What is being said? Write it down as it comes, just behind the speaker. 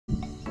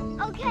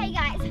Okay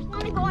guys,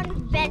 want to go on an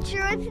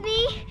adventure with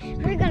me?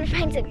 We're going to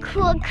find some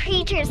cool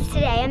creatures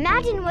today.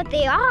 Imagine what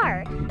they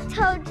are.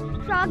 Toads,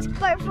 frogs,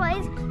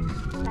 butterflies.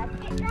 Let's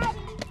get ready.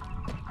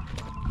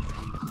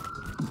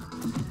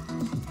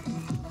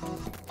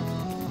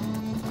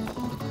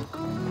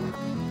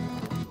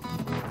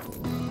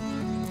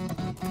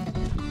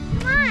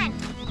 Come on,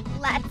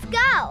 let's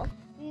go.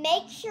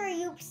 Make sure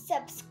you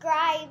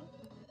subscribe.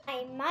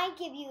 I might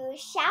give you a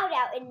shout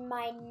out in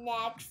my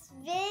next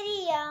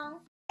video.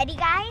 Ready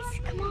guys?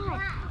 Come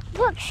on.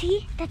 Look,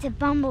 see? That's a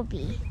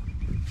bumblebee.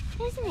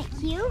 Isn't it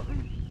cute?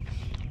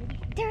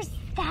 There's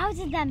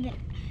thousands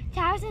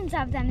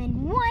of them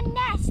in one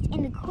nest,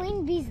 and the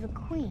queen bee's the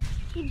queen.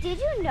 Did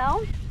you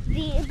know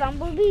the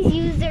bumblebees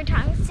use their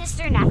tongues to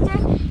stir nectar?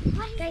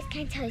 Guys,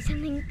 can I tell you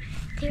something?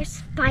 There's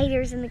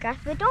spiders in the grass,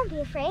 but don't be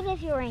afraid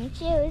if you're wearing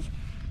shoes.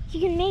 You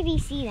can maybe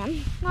see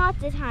them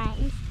lots of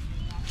times.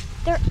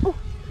 Oh,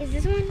 is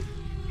this one?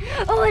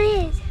 Oh,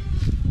 it is.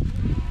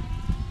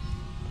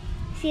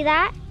 See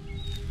that?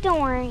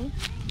 Don't worry.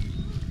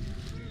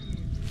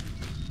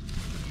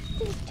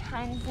 There's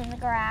tons in the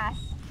grass.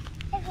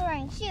 If you're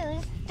wearing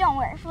shoes, don't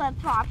wear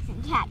flip-flops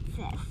in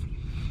Texas.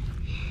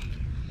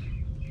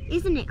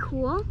 Isn't it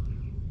cool?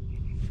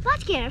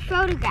 Let's get a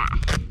photograph.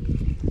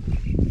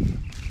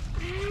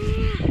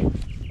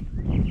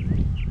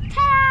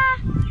 Ta-da!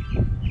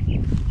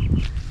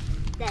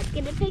 Let's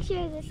get a picture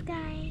of this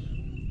guy.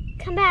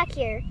 Come back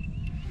here.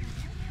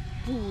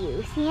 Do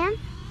you see him?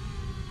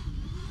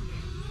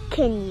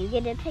 Can you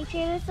get a picture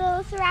of this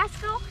little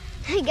rascal?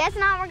 I guess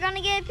not. We're going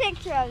to get a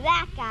picture of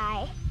that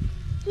guy.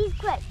 He's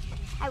quick.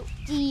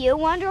 Do you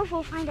wonder if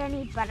we'll find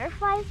any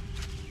butterflies?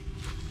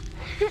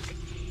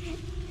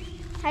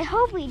 I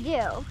hope we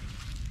do.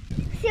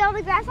 See all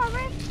the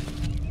grasshoppers?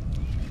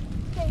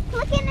 They're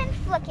flicking and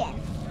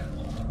flicking.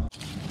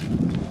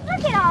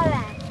 Look at all of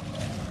them.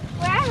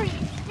 Wherever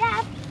you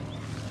step,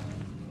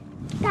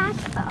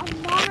 that's a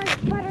monarch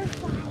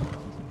butterfly.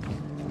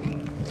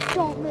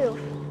 Don't move.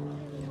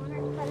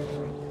 Monarch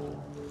butterfly.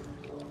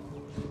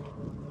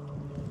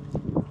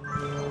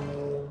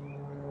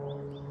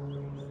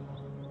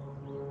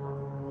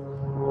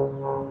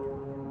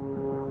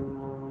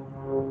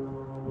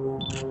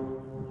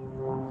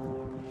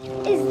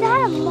 Is that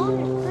a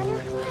monarch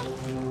butterfly?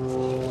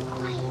 Stand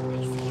quiet, I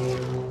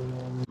scared him.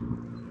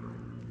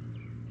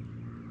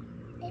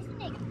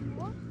 Isn't it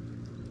cool?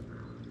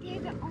 They're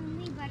the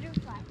only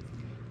butterflies.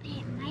 But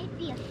it might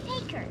be a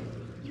faker.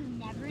 You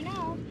never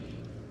know.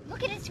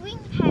 Look at its wing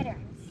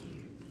patterns.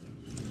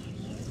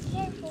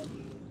 Careful.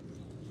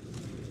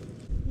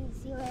 You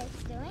see what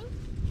it's doing?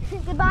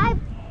 Goodbye.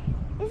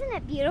 Isn't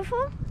it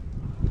beautiful?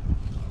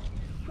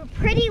 We're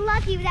pretty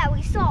lucky that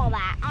we saw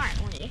that,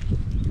 aren't we?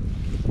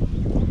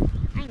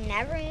 I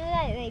never knew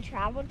that they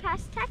traveled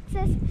past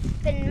Texas,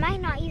 but it might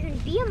not even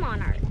be a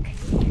monarch.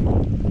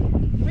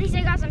 At least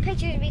I got some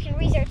pictures we can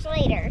research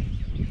later.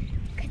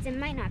 Because it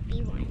might not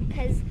be one.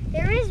 Because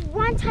there is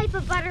one type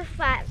of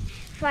butterfly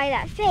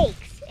that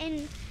fakes.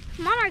 And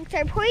monarchs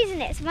are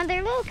poisonous. When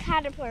they're little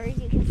caterpillars,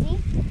 you can see,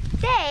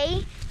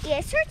 they eat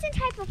a certain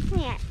type of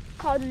plant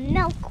called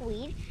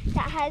milkweed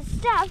that has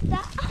stuff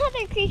that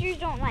other creatures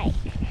don't like.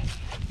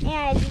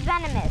 And it's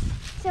venomous.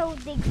 So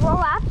they grow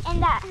up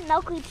and that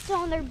milkweed's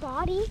still in their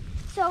body.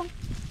 So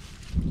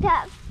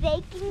that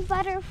faking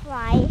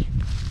butterfly,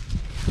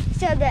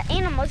 so the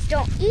animals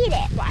don't eat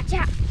it. Watch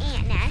out,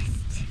 ant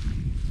nest.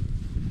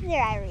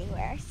 They're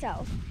everywhere.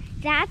 So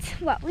that's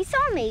what we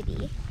saw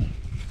maybe.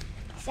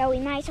 So we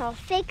might saw a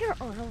faker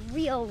or a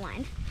real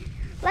one.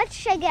 Let's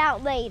check it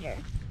out later.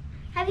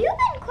 Have you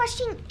been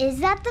questioning, is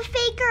that the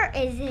faker or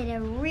is it a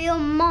real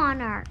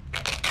monarch?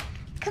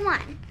 Come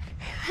on.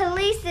 At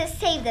least to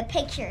save the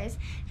pictures.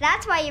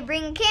 That's why you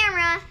bring a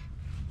camera.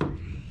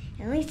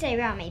 At least I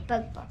brought my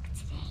book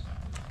today.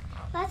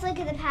 Let's look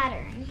at the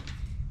pattern.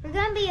 We're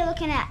going to be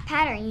looking at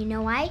pattern. You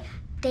know why?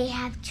 They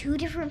have two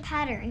different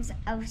patterns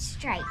of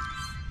stripes.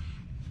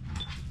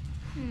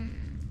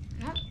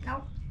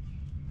 Nope.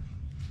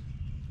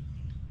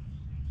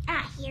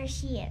 Ah, here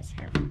she is,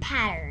 her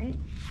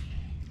pattern.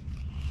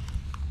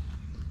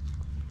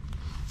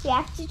 So you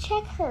have to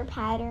check her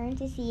pattern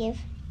to see if...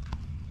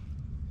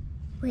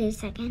 Wait a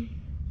second.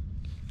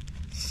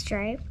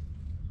 Stripe.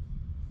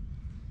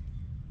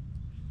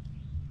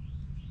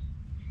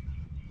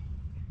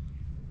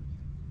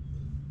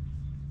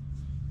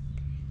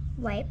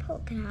 White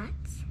polka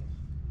dots.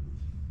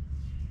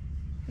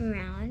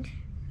 Round.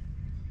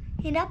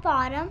 And at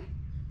bottom,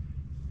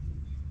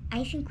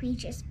 I think we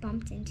just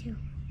bumped into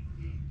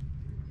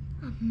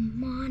a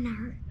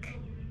monarch.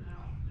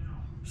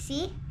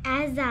 See? It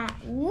has that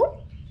whoop.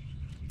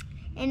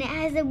 And it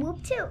has a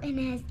whoop too. And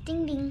it has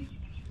ding ding.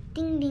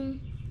 Ding ding.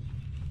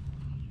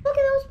 Look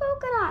at those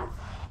polka dots.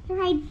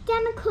 They're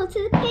identical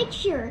to the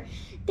picture.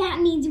 That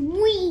means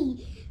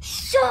we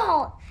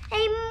saw a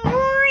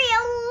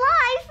real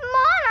life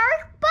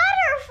monarch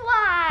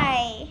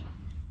butterfly.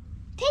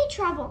 They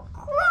travel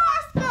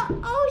across the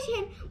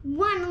ocean.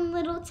 One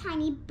little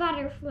tiny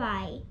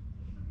butterfly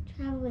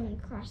traveling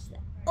across the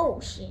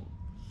ocean.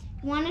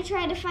 Want to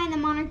try to find the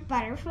Monarch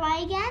Butterfly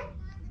again?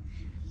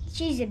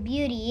 She's a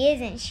beauty,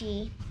 isn't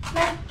she?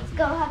 Let's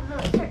go have a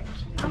little search.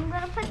 I'm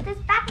going to put this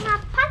back in my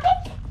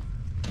pocket.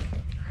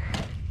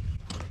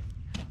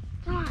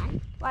 Come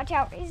on. Watch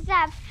out for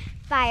that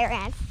fire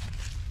ants.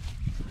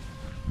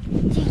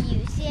 Do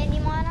you see any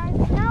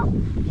monarchs? No?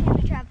 Can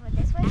we travel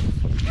this way?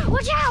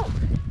 Watch out!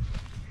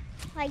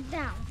 Like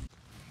that.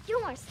 2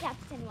 more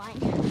steps in one.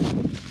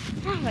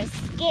 That was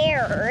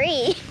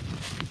scary.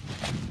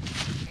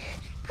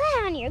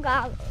 Put on your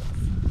goggles.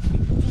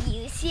 Do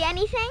you see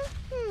anything?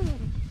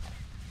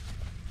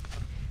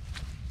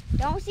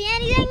 Don't see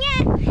anything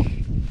yet.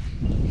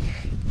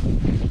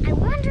 I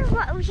wonder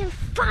what we can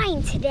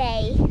find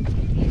today.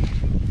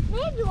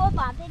 Maybe we'll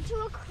bump into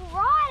a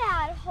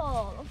crawdad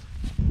hole.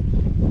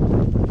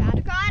 Found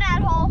a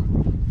crawdad hole.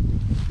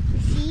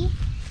 See?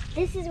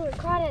 This is where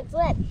crawdads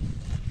live.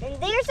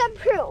 And there's some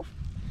proof.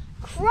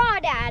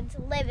 Crawdads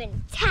live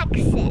in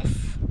Texas.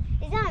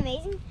 Isn't that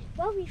amazing?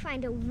 Well, we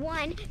find a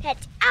one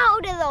that's out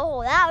of the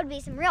hole. That would be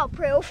some real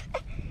proof.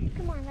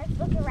 Come on, let's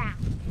look around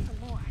some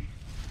more.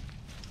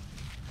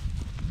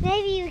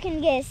 Maybe you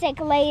can get a stick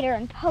later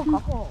and poke a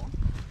hole.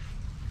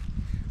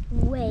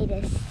 Wait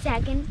a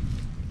second.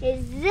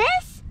 Is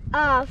this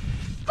a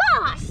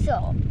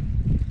fossil?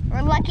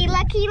 We're lucky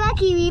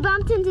we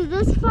bumped into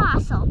this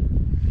fossil.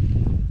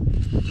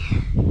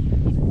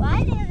 Well,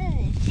 I think this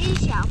is a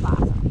seashell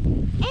fossil.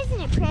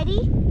 Isn't it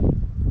pretty?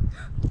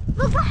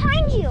 Look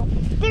behind you.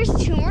 There's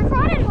 2 more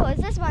crawdad holes.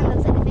 This one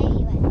looks like a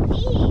baby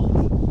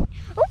one.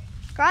 Oh,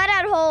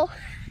 crawdad hole.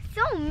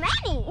 So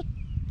many.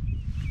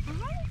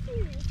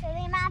 So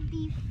they might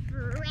be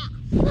fresh.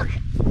 Look,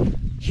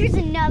 here's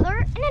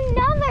another and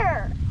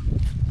another.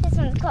 This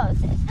one's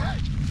closest.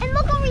 And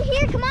look over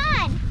here, come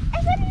on.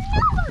 There's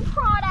another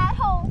crawdad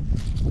hole.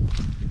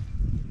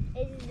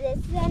 Is this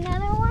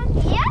another one?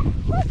 Yeah.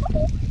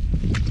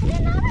 And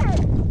another.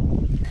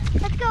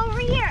 Let's go over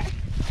here.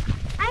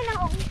 I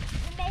know.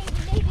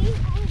 Maybe we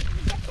can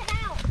get it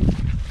out.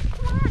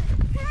 Come on,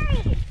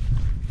 hurry.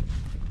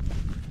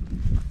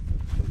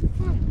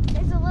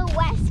 There's a little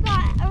wet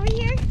spot over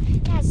here.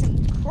 It has some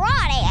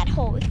crawdad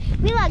holes.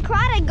 We let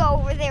crawdad go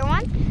over there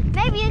once.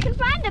 Maybe you can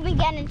find them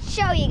again and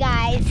show you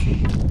guys.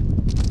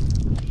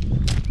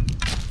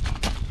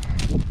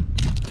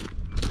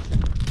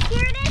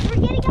 Here it is.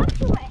 We're getting up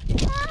to it.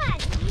 Come on.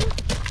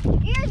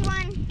 Here's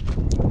one.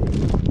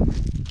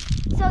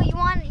 So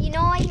you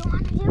know what you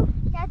want to do?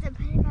 You have to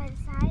put it by the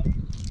side.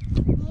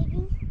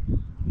 Maybe.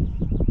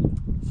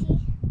 See?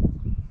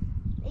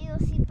 You'll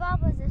see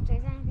bubbles if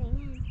there's anything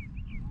in.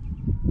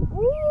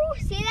 Ooh,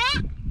 see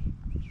that?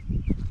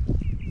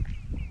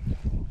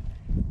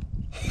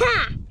 Ha!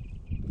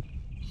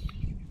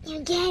 You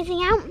get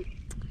anything out?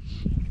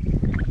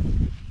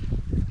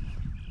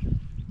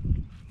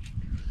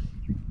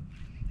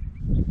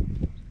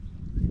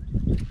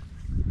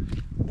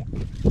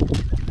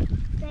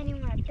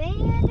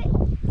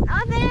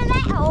 Nothing in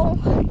that hole.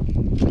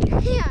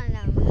 There's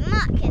no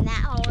muck in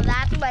that hole.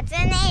 That's what's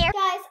in there.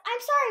 Guys,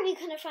 I'm sorry we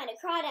couldn't find a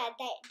crawdad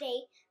that day,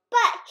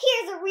 but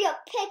here's a real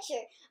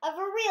picture of a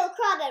real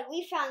crawdad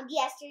we found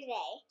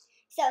yesterday.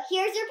 So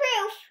here's your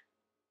proof.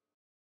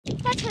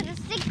 Let's put the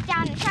stick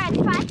down and try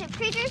to find some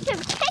creatures to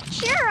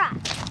picture us.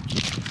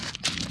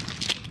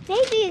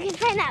 Maybe you can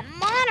find that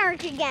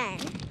monarch again.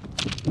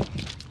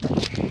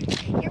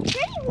 You're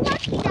pretty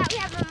lucky that we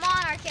have a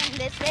monarch in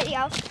this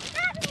video.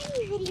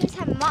 Videos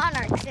have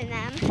monarchs in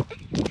them.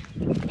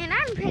 And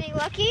I'm pretty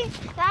lucky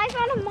that I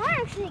found a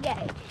monarch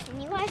today.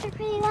 And you guys are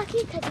pretty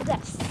lucky because you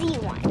got to see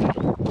one.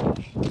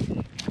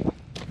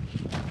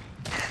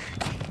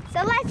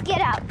 So let's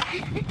get up.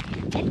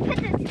 Let's put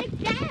the stick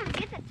down.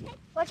 Get the stick.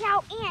 Watch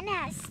out, ant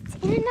nest.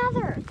 And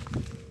another.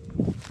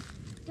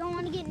 Don't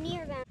want to get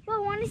near them.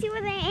 But want to see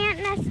what the ant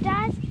nest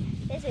does?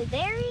 This is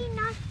very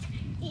not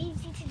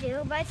easy to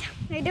do, but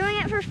they're doing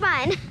it for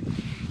fun.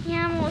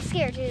 Yeah, I'm a little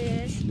scared to do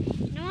this.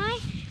 You know why?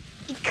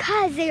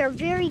 Because they are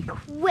very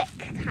quick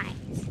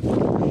kinds.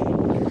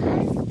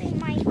 Because they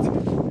might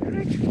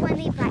hurt when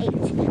they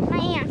bite. My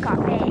aunt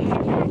got bit.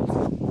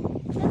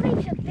 So they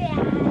took a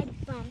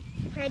bad bump.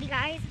 Ready,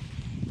 guys?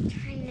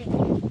 Trying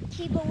to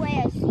keep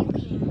away as you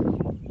can.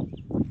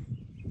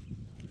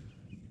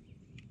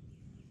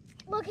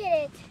 Look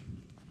at it.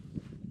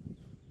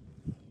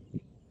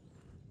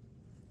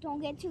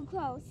 Don't get too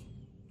close.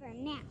 They're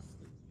nasty.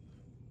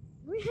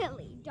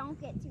 Really, don't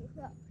get too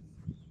close.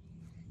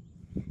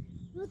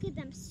 Look at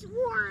them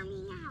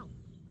swarming out.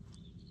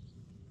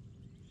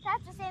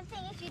 That's the same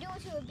thing if you do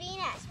it to a bee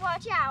nest.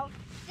 Watch out,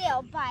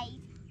 they'll bite.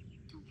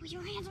 Don't put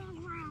your hands on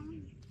the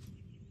ground.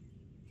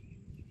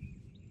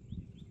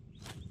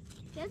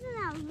 Doesn't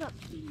that look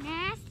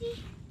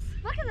nasty?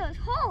 Look at those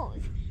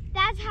holes.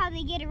 That's how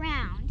they get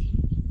around.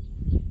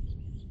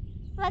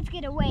 Let's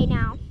get away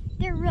now.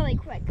 They're really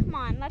quick. Come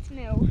on, let's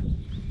move.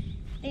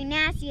 They're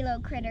nasty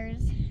little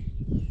critters.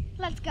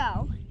 Let's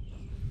go.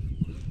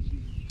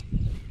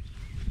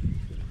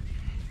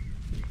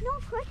 No,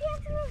 quick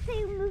ants,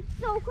 they move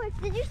so quick.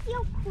 Did you see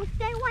how quick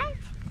they went?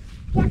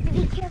 You have to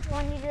be careful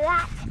when you do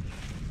that.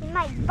 They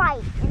might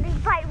bite, and they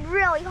bite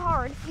really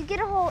hard. If you get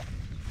a whole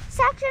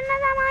section of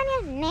them on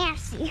you,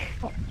 nasty.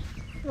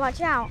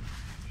 Watch out.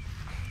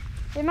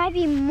 There might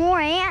be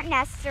more ant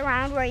nests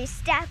around where you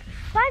step.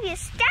 But if you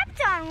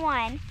stepped on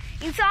one,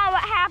 you saw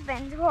what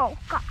happened. Oh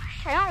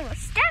gosh, I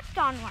almost stepped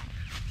on one.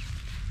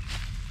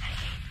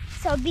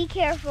 So be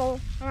careful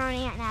around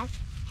ant nests.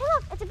 Hey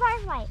look, it's a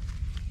butterfly.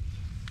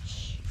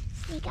 Shh,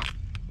 sneak up.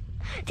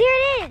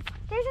 There it is.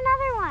 There's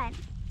another one.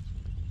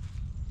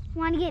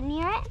 Want to get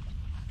near it?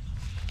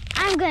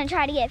 I'm going to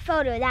try to get a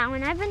photo of that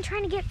one. I've been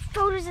trying to get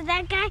photos of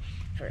that guy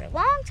for a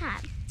long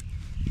time.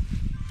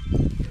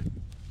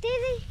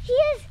 There he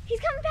is. He's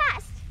coming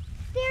past.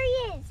 There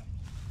he is.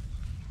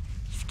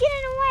 He's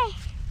getting away.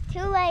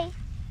 Too late.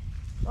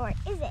 Or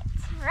is it?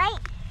 Right?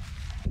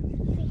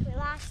 I think we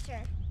lost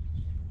her.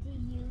 Do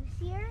you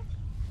see her?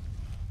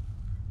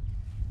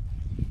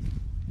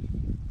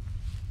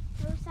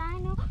 No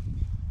sign? No.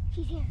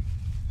 She's here.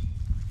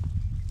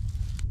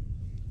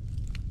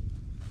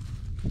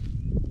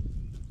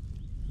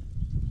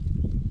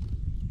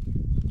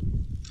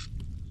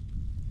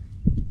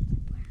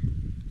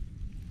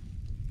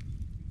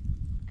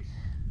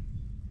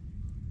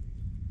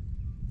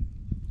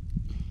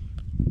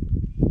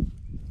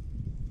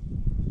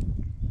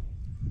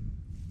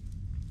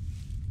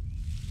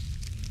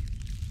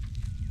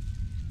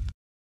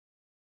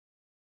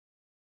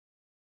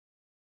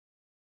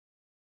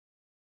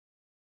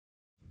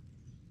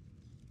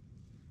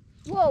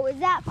 Whoa, is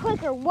that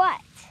quick or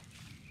what?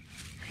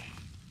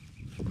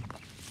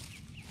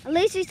 At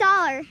least we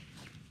saw her.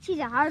 She's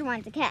a hard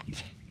one to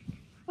catch.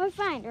 Or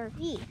find her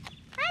feet.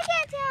 I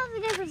can't tell the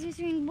difference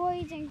between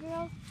boys and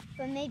girls,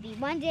 but maybe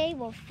one day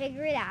we'll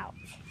figure it out.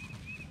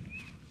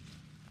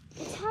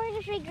 It's hard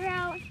to figure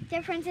out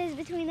differences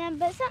between them,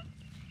 but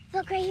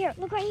look right here,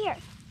 look right here.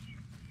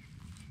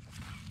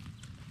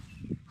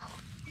 Oh,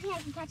 I think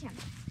I can catch him.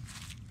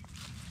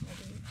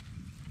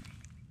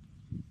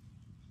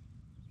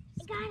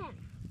 I got him.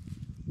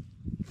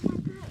 Come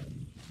on, guys.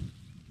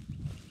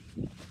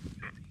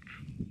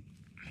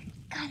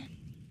 Got him.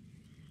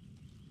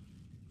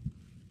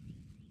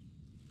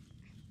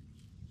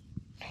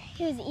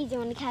 He was the easy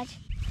one to catch.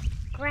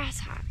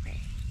 Grasshopper.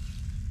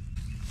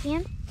 See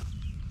him?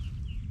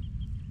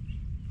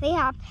 They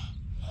hop.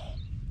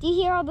 Do you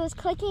hear all those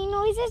clicking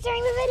noises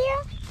during the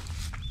video?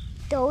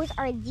 Those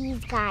are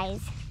these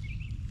guys.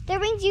 Their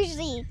wings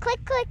usually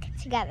click, click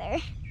together.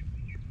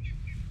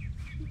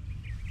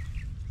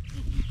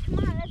 Come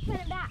on, let's put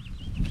it back.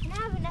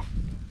 Now,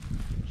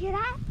 hear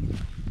that?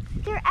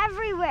 They're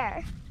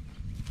everywhere.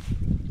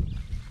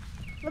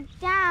 Look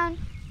down.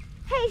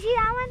 Hey, see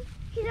that one?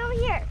 He's over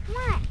here. Come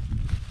on.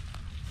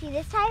 See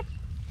this type?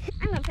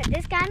 I'm gonna put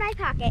this guy in my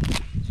pocket.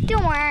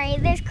 Don't worry,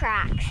 there's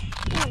cracks.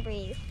 Don't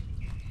breathe.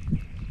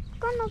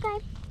 Go on, little guy.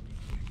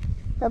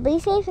 They'll be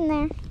safe in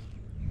there.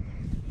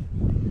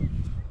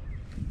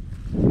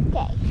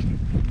 Okay,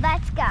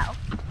 let's go.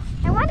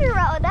 I wonder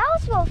what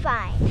else we'll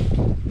find.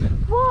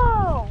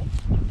 Whoa!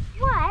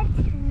 What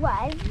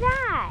was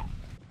that?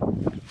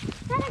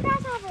 Another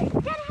grasshopper!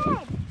 Dead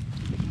ahead!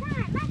 Come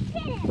on, let's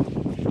get him!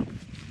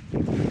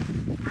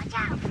 Watch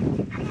out!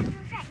 I'm gonna go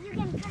front. You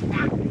can turn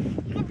back.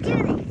 You can do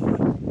this.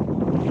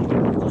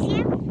 Do you see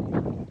him?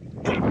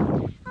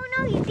 Oh no,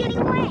 he's getting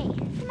away!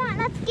 Come on,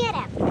 let's get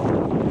him!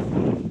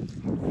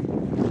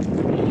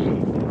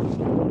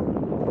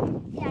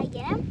 Did I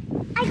get him?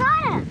 I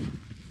got him!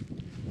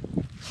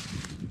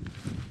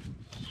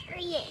 Here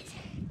he is.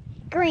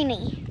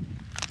 Greenie.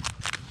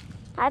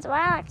 That's why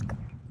I like to go.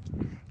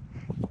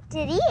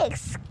 Did he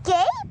escape?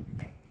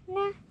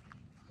 Nah,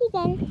 he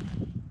didn't.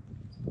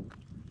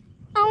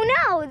 Oh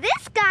no,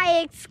 this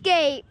guy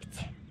escaped.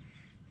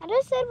 I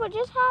just said what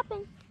just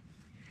happened.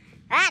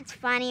 That's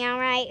funny, all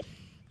right.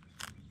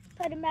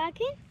 Put him back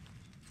in.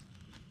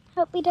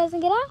 Hope he doesn't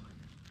get out.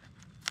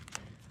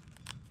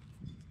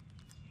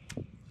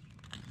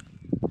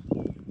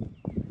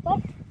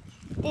 What?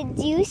 Did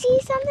you see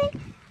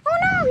something? Oh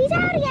no, he's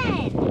out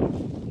again.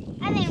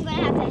 I think I'm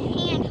gonna have to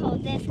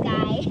handhold this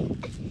guy.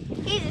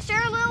 He's a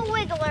sure little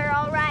wiggler,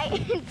 all right.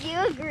 Do you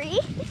agree?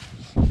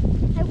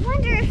 I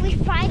wonder if we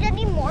find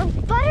any more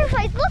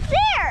butterflies. Look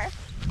there!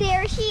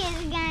 There she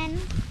is again.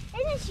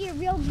 Isn't she a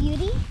real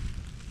beauty?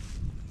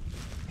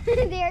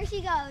 There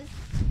she goes.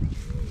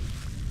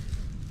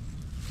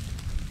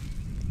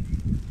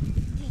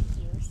 Did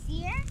you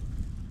see her?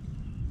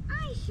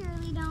 I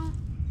surely don't.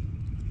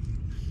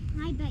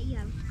 I bet you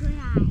have good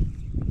eyes.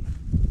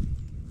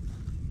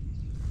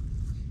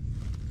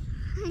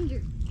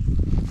 100.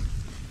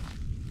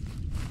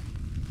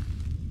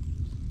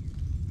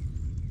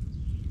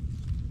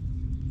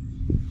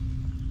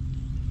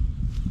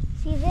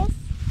 See this?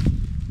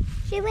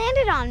 She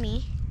landed on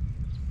me.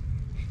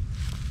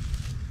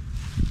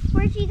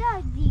 Where'd she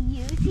go? Do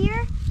you see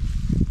her?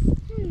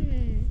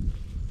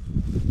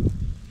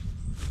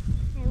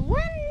 I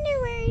wonder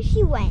where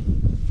she went.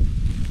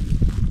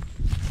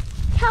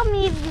 Tell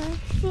me if you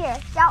see her.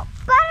 Shout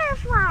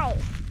butterfly!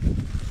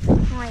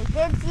 Oh, I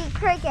did see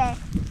cricket.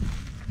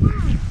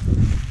 Wow.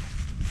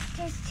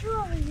 There's two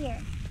over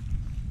here.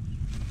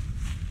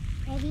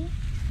 Ready?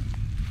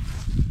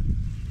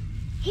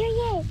 Here he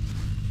is.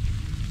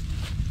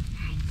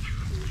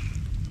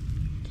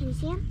 Can you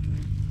see him?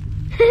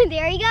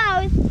 There he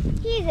goes.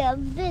 He's a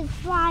big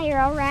flyer,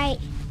 all right.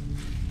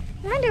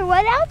 Wonder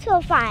what else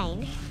we'll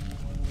find.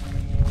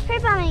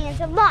 Crab bombing is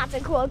lots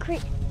of cool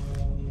creatures.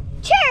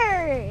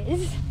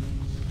 Cheers!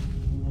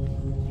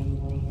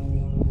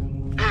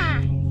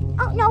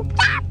 Oh no!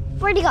 Ah!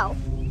 Where'd he go?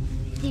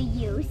 Do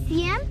you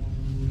see him?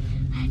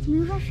 Let's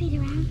move our feet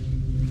around.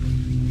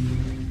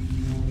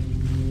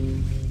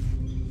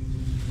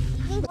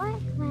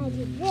 When I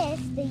do this,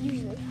 they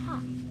usually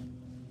hop.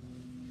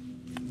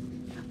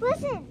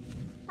 Listen,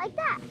 like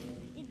that.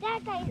 Did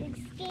that guy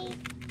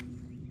escape?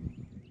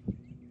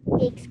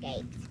 He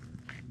escaped.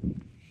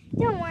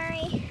 Don't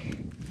worry,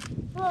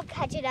 we'll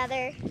catch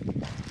another.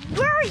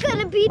 We're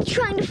gonna be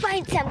trying to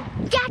find some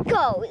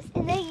geckos,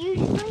 and they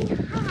usually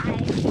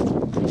hide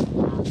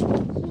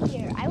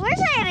here. I wish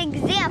I had an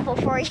example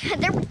for you.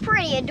 They're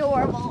pretty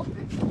adorable,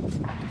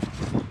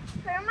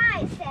 for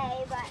my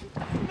say, but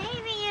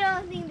maybe you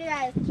don't think they're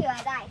as cute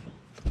as I think.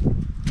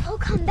 We'll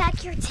come back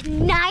here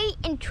tonight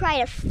and try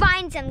to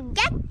find some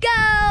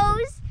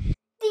geckos.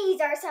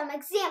 These are some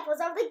examples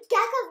of the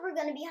geckos we're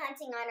going to be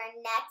hunting on our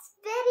next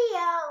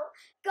video.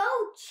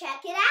 Go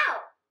check it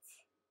out.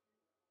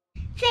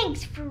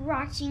 Thanks for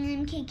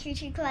watching MK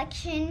Creature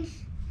Collection.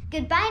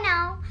 Goodbye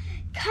now.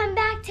 Come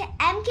back to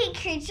MK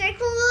Creature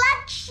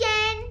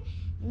Collection.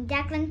 And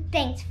Declan,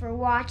 thanks for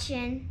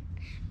watching.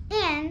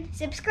 And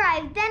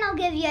subscribe, then I'll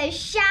give you a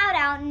shout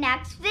out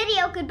next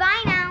video.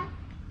 Goodbye now.